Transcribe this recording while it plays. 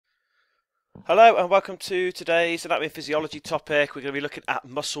Hello and welcome to today's anatomy and physiology topic. We're going to be looking at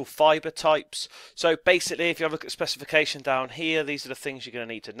muscle fibre types. So basically, if you have a look at the specification down here, these are the things you're going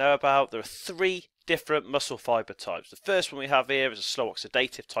to need to know about. There are three different muscle fibre types. The first one we have here is a slow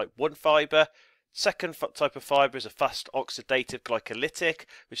oxidative type 1 fibre. Second type of fibre is a fast oxidative glycolytic,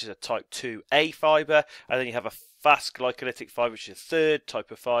 which is a type 2A fibre. And then you have a fast glycolytic fibre, which is a third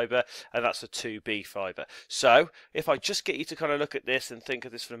type of fibre, and that's a 2B fibre. So if I just get you to kind of look at this and think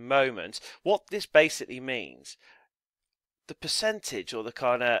of this for a moment, what this basically means, the percentage or the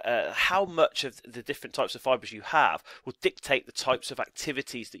kind of how much of the different types of fibres you have will dictate the types of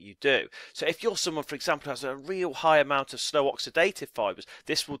activities that you do. So if you're someone, for example, who has a real high amount of slow oxidative fibres,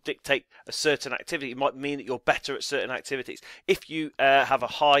 this will dictate a certain activity. It might mean that you're better at certain activities. If you have a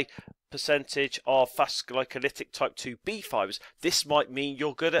high percentage of fast glycolytic type 2B fibres, this might mean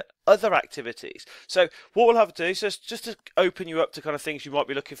you're good at other activities. So what we'll have to do, so just to open you up to kind of things you might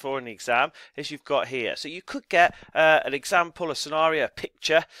be looking for in the exam, is you've got here. So you could get an example, a scenario, a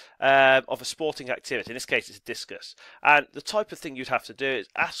picture of a sporting activity. In this case, it's discus. And the type of thing you'd have to do is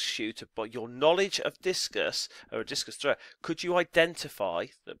ask you to, by your knowledge of discus, or a discus thrower, could you identify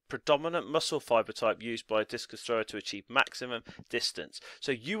the predominant muscle fibre type used by a discus thrower to achieve maximum distance?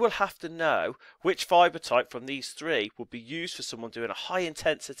 So you will have to know which fibre type from these three would be used for someone doing a high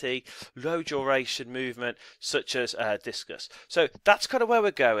intensity, low duration movement such as discus. So that's kind of where we're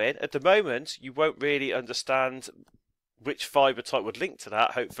going. At the moment, you won't really understand which fibre type would link to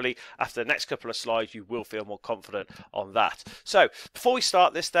that. Hopefully after the next couple of slides you will feel more confident on that. So before we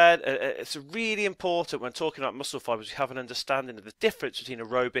start this then, it's really important when talking about muscle fibres we have an understanding of the difference between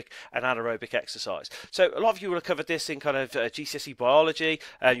aerobic and anaerobic exercise. So a lot of you will have covered this in kind of GCSE biology,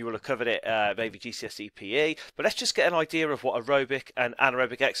 and you will have covered it maybe GCSE PE, but let's just get an idea of what aerobic and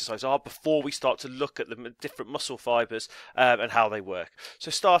anaerobic exercise are before we start to look at the different muscle fibres and how they work. So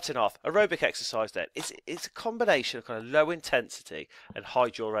starting off, aerobic exercise then, it's a combination of kind of low intensity and high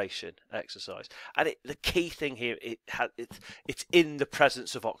duration exercise, and the key thing here, it's in the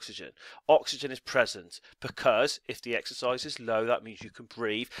presence of oxygen. Oxygen is present because if the exercise is low, that means you can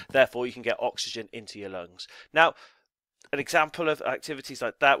breathe, therefore you can get oxygen into your lungs. Now an example of activities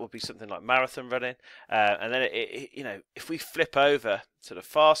like that would be something like marathon running, and then you know, if we flip over to the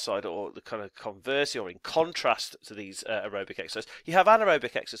far side, or the kind of converse, or in contrast to these aerobic exercises, you have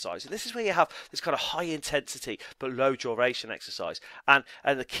anaerobic exercise, and this is where you have this kind of high intensity but low duration exercise, and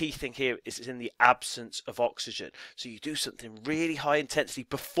the key thing here is it's in the absence of oxygen. So you do something really high intensity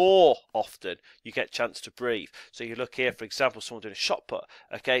before often you get a chance to breathe. So you look here, for example, someone doing a shot put,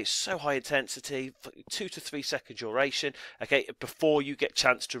 okay, so high intensity, 2 to 3 second duration, okay, before you get a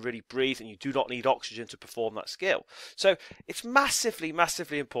chance to really breathe, and you do not need oxygen to perform that skill. So it's massively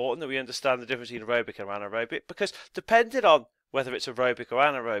important that we understand the difference between aerobic and anaerobic, because depending on whether it's aerobic or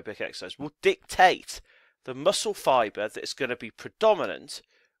anaerobic exercise will dictate the muscle fibre that is going to be predominant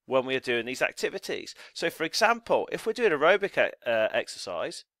when we are doing these activities. So for example, if we're doing aerobic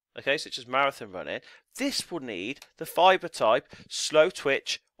exercise, okay, such as marathon running, this will need the fibre type slow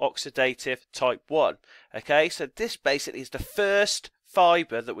twitch oxidative type 1. Okay, so this basically is the first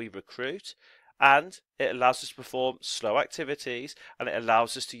fibre that we recruit, and it allows us to perform slow activities, and it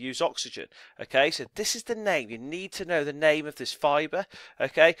allows us to use oxygen. Okay, so this is the name. You need to know the name of this fibre.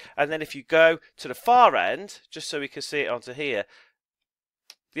 Okay, and then if you go to the far end, just so we can see it onto here,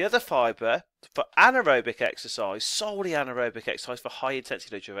 the other fibre for anaerobic exercise, solely anaerobic exercise for high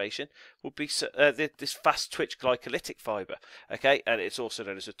intensity low duration, would be this fast twitch glycolytic fibre. Okay, and it's also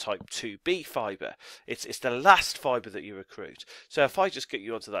known as a type 2B fibre. It's the last fibre that you recruit. So if I just get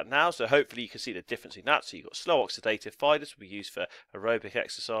you onto that now, so hopefully you can see the difference in that. So you've got slow oxidative fibres will be used for aerobic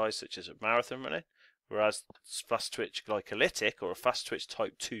exercise such as marathon running, whereas fast twitch glycolytic, or a fast twitch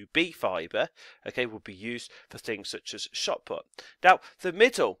type 2B fibre, okay, will be used for things such as shot put. Now the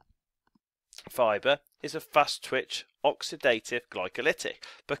middle fibre is a fast twitch oxidative glycolytic,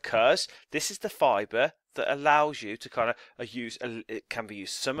 because this is the fibre that allows you to kind of use, it can be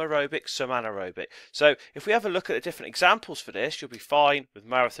used some aerobic, some anaerobic. So if we have a look at the different examples for this, you'll be fine with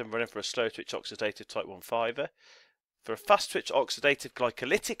marathon running for a slow twitch oxidative type 1 fibre. For a fast twitch oxidative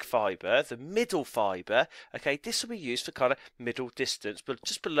glycolytic fibre, the middle fibre, okay, this will be used for kind of middle distance, but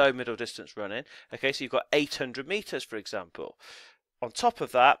just below middle distance running. Okay, so you've got 800 meters, for example. On top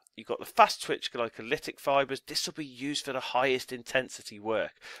of that, you've got the fast twitch glycolytic fibres. This will be used for the highest intensity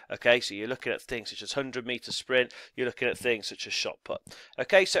work. Okay, so you're looking at things such as 100-meter sprint, you're looking at things such as shot put.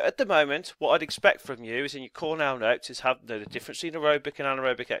 Okay, so at the moment, what I'd expect from you is in your core now notes is have know the difference between aerobic and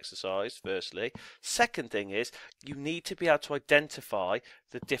anaerobic exercise, firstly. Second thing is, you need to be able to identify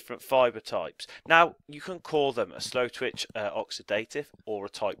the different fibre types. Now, you can call them a slow twitch oxidative or a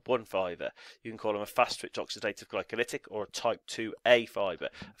type 1 fibre. You can call them a fast twitch oxidative glycolytic or a type 2A fibre,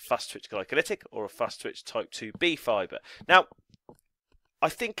 a fast twitch glycolytic or a fast twitch type 2B fibre. Now, I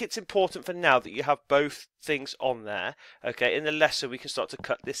think it's important for now that you have both things on there. Okay, in the lesson we can start to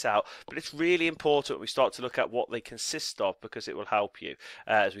cut this out, but it's really important we start to look at what they consist of, because it will help you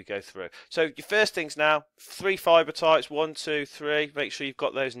as we go through. So your first things now, 3 fibre types, 1, 2, 3. Make sure you've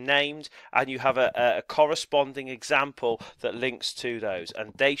got those named and you have a corresponding example that links to those,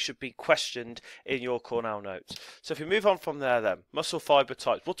 and they should be questioned in your Cornell notes. So if we move on from there then, muscle fibre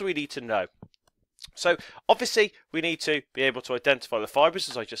types, what do we need to know? So obviously we need to be able to identify the fibres,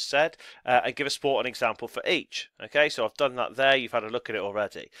 as I just said, and give a sporting example for each. Okay, so I've done that there, you've had a look at it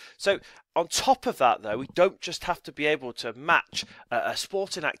already. So on top of that though, we don't just have to be able to match a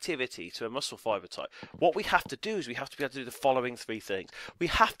sporting activity to a muscle fibre type. What we have to do is we have to be able to do the following 3 things. We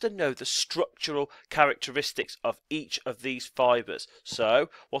have to know the structural characteristics of each of these fibres. So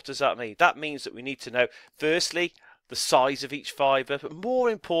what does that mean? That means that we need to know, firstly, the size of each fibre, but more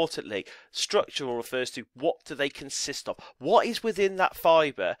importantly, structural refers to what do they consist of. What is within that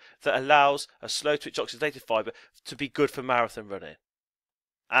fibre that allows a slow twitch oxidative fibre to be good for marathon running?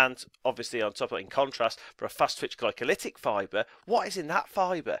 And obviously on top of it, in contrast, for a fast twitch glycolytic fibre, what is in that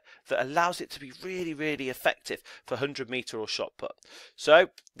fibre that allows it to be really, really effective for 100 metre or shot put? So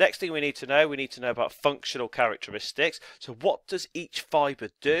next thing we need to know about functional characteristics. So what does each fibre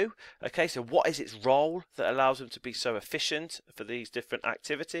do? Okay, so what is its role that allows them to be so efficient for these different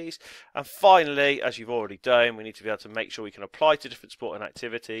activities? And finally, as you've already done, we need to be able to make sure we can apply to different sporting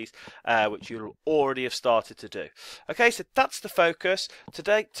activities, which you'll already have started to do. Okay, so that's the focus.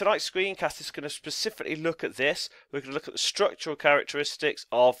 Tonight's screencast is going to specifically look at this. We're going to look at the structural characteristics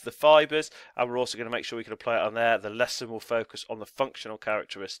of the fibres, and we're also going to make sure we can apply it on there. The lesson will focus on the functional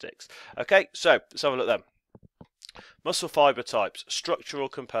characteristics. Okay, so let's have a look then. Muscle fibre types, structural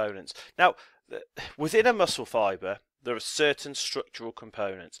components. Now, within a muscle fibre, there are certain structural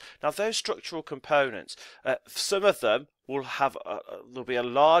components. Now, those structural components, some of them will have there'll be a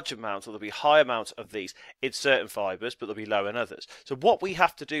large amount, or there'll be high amounts of these in certain fibres, but there'll be low in others. So what we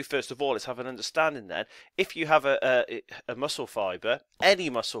have to do first of all is have an understanding then, if you have a muscle fibre, any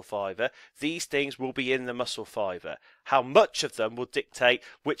muscle fibre, these things will be in the muscle fibre. How much of them will dictate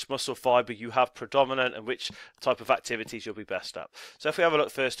which muscle fibre you have predominant and which type of activities you'll be best at. So if we have a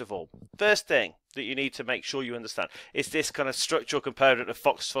look first of all, first thing that you need to make sure you understand is this kind of structural component of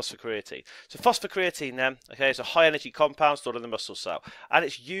phosphocreatine. So phosphocreatine then, okay, is a high energy compound stored in the muscle cell, and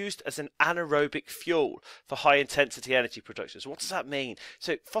it's used as an anaerobic fuel for high intensity energy production. So what does that mean?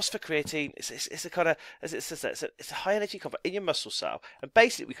 So phosphocreatine is a kind of, as it says there, it's a high energy compound in your muscle cell, and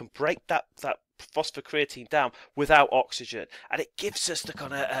basically we can break that phosphocreatine down without oxygen, and it gives us the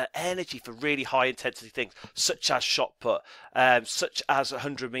kind of energy for really high intensity things such as shot put, such as a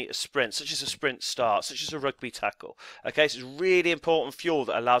 100-metre sprint, such as a sprint start, such as a rugby tackle. Okay, so it's a really important fuel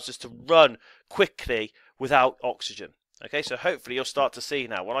that allows us to run quickly without oxygen. Okay, so hopefully you'll start to see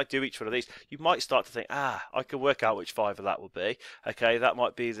now, when I do each one of these, you might start to think, I can work out which fibre that will be. Okay, that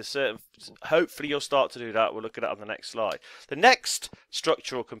might be the certain, hopefully you'll start to do that. We'll look at it on the next slide. The next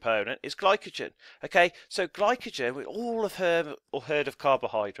structural component is glycogen. Okay, so glycogen, we all have heard of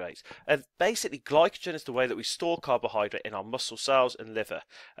carbohydrates. And basically glycogen is the way that we store carbohydrate in our muscle cells and liver.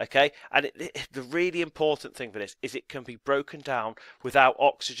 Okay, and the really important thing for this is it can be broken down without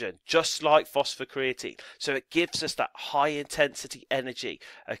oxygen, just like phosphocreatine. So it gives us that high intensity energy,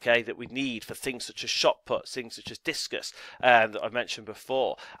 okay, that we need for things such as shot put, things such as discus, that I mentioned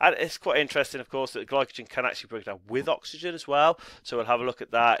before. And it's quite interesting, of course, that glycogen can actually break down with oxygen as well. So we'll have a look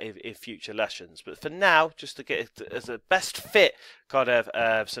at that in future lessons. But for now, just to get it as a best fit kind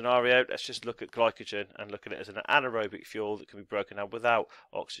of scenario, let's just look at glycogen and look at it as an anaerobic fuel that can be broken down without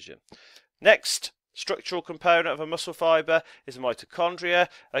oxygen. Next structural component of a muscle fibre is mitochondria.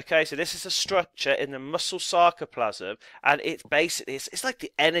 Okay, so this is a structure in the muscle sarcoplasm, and it's basically it's like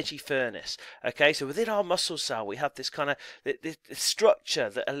the energy furnace. Okay, so within our muscle cell we have this kind of this structure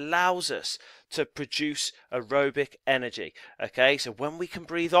that allows us to produce aerobic energy. Okay, so when we can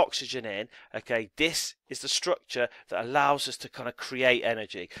breathe oxygen in, okay, this is the structure that allows us to kind of create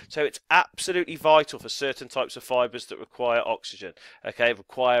energy. So it's absolutely vital for certain types of fibres that require oxygen, okay,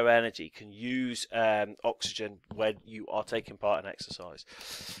 require energy, can use oxygen when you are taking part in exercise.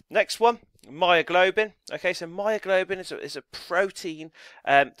 Next one, myoglobin. Okay, so myoglobin is a protein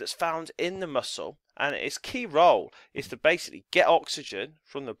that's found in the muscle, and its key role is to basically get oxygen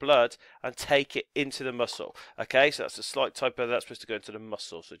from the blood and take it into the muscle. Okay, so that's a slight typo, that's supposed to go into the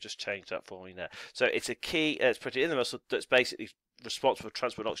muscle, so just change that for me there. So it's a key, it's protein in the muscle that's basically responsible for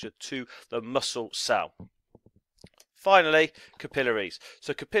transporting oxygen to the muscle cell. Finally, capillaries.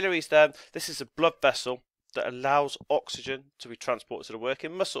 So capillaries then, this is a blood vessel that allows oxygen to be transported to the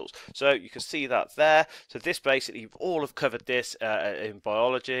working muscles. So you can see that there. So this basically, you've all have covered this in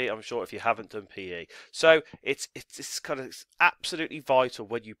biology, I'm sure, if you haven't done PE. So it's absolutely vital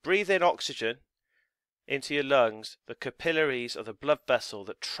when you breathe in oxygen into your lungs. The capillaries are the blood vessel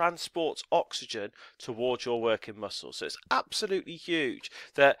that transports oxygen towards your working muscles. So it's absolutely huge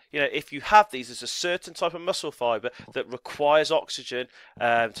that, if you have these, there's a certain type of muscle fibre that requires oxygen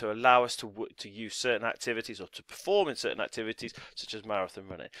to allow us to use certain activities or to perform in certain activities such as marathon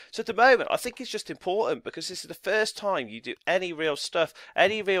running. So at the moment, I think it's just important because this is the first time you do any real stuff,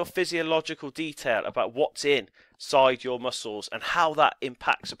 any real physiological detail about what's inside your muscles and how that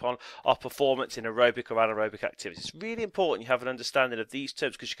impacts upon our performance in aerobic or anaerobic activities. It's really important you have an understanding of these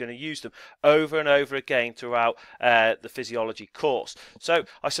terms because you're going to use them over and over again throughout the physiology course. So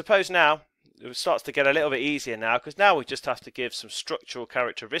I suppose now it starts to get a little bit easier now, because now we just have to give some structural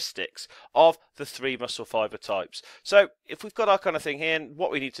characteristics of the 3 muscle fibre types. So if we've got our kind of thing here,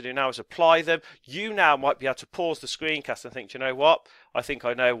 what we need to do now is apply them. You now might be able to pause the screencast and think, you know what, I think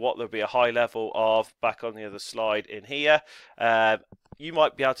I know what there'll be a high level of back on the other slide in here. You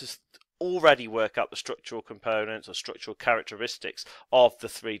might be able to already work out the structural components or structural characteristics of the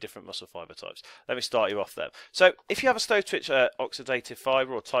 3 different muscle fibre types. Let me start you off there. So if you have a slow twitch oxidative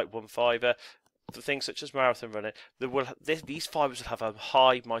fibre or type 1 fibre, for things such as marathon running, these fibres will have a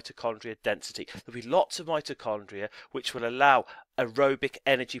high mitochondria density. There'll be lots of mitochondria which will allow aerobic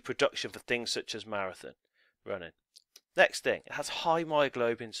energy production for things such as marathon running. Next thing, it has high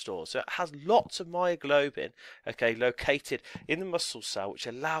myoglobin stores. So it has lots of myoglobin, located in the muscle cell, which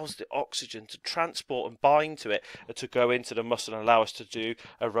allows the oxygen to transport and bind to it to go into the muscle and allow us to do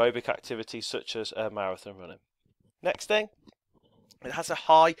aerobic activities such as marathon running. Next thing, it has a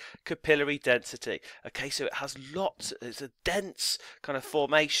high capillary density. So it has it's a dense kind of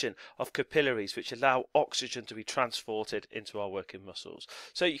formation of capillaries which allow oxygen to be transported into our working muscles.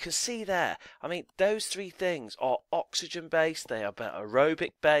 So you can see there, those 3 things are oxygen based, they are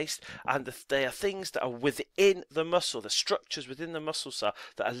aerobic based, and they are things that are within the muscle, the structures within the muscle cell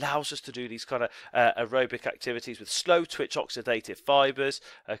that allows us to do these kind of aerobic activities with slow twitch oxidative fibres,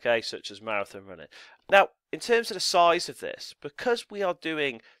 such as marathon running. Now, in terms of the size of this, because we are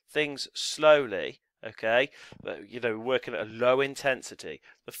doing things slowly, working at a low intensity,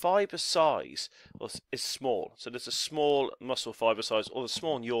 the fibre size is small. So there's a small muscle fibre size, or the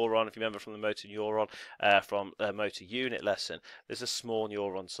small neuron, if you remember from the motor neuron, from a motor unit lesson, there's a small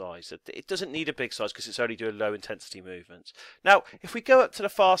neuron size. It doesn't need a big size because it's only doing low intensity movements. Now, if we go up to the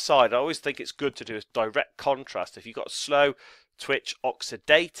far side, I always think it's good to do a direct contrast. If you've got a slow twitch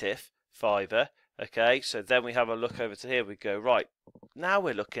oxidative fibre, so then we have a look over to here, we go, right, now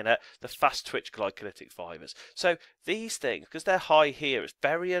we're looking at the fast twitch glycolytic fibres. So these things, because they're high here, it's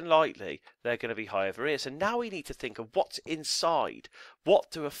very unlikely they're going to be high over here. So now we need to think of what's inside.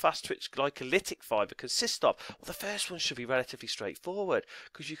 What do a fast twitch glycolytic fibre consist of? Well, the first one should be relatively straightforward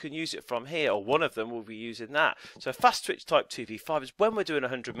because you can use it from here, or one of them will be using that. So fast twitch type 2V fibres, when we're doing a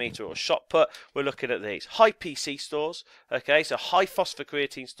 100 metre or shot put, we're looking at these. High PC stores, so high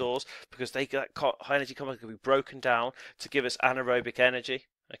phosphocreatine stores, because they get high energy compounds can be broken down to give us anaerobic energy.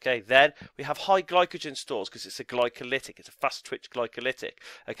 Then we have high glycogen stores because it's a glycolytic, it's a fast twitch glycolytic.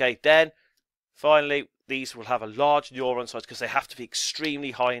 Then finally, these will have a large neuron size because they have to be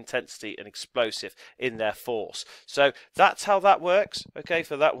extremely high intensity and explosive in their force. So that's how that works,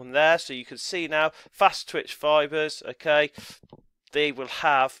 for that one there. So you can see now, fast twitch fibres, they will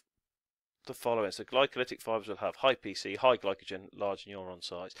have the following. So glycolytic fibres will have high PC, high glycogen, large neuron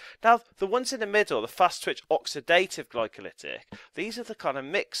size. Now, the ones in the middle, the fast twitch oxidative glycolytic, these are the kind of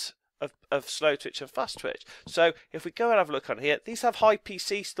mix of slow twitch and fast twitch. So if we go and have a look on here, these have high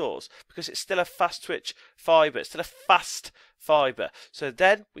PC stores because it's still a fast twitch fibre, it's still a fast fibre. So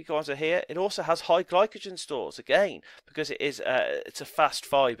then we go on to here, it also has high glycogen stores again because it's a fast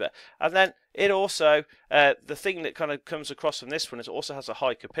fibre. And then it also, the thing that kind of comes across from this one is it also has a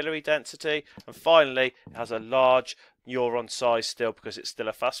high capillary density, and finally it has a large neuron size still because it's still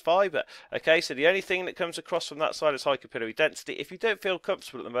a fast fibre. So the only thing that comes across from that side is high capillary density. If you don't feel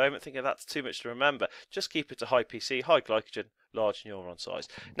comfortable at the moment thinking that's too much to remember, just keep it to high PC, high glycogen, large neuron size.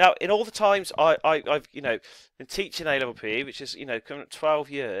 Now, in all the times I've been teaching A-level PE, which is coming up 12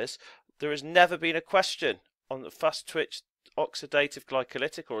 years, there has never been a question on the fast twitch oxidative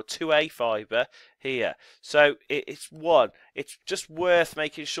glycolytic or a 2A fibre here. So it's just worth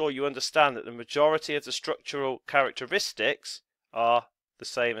making sure you understand that the majority of the structural characteristics are the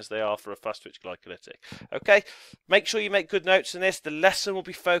same as they are for a fast-twitch glycolytic. Okay, make sure you make good notes on this. The lesson will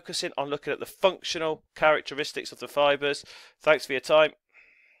be focusing on looking at the functional characteristics of the fibres. Thanks for your time.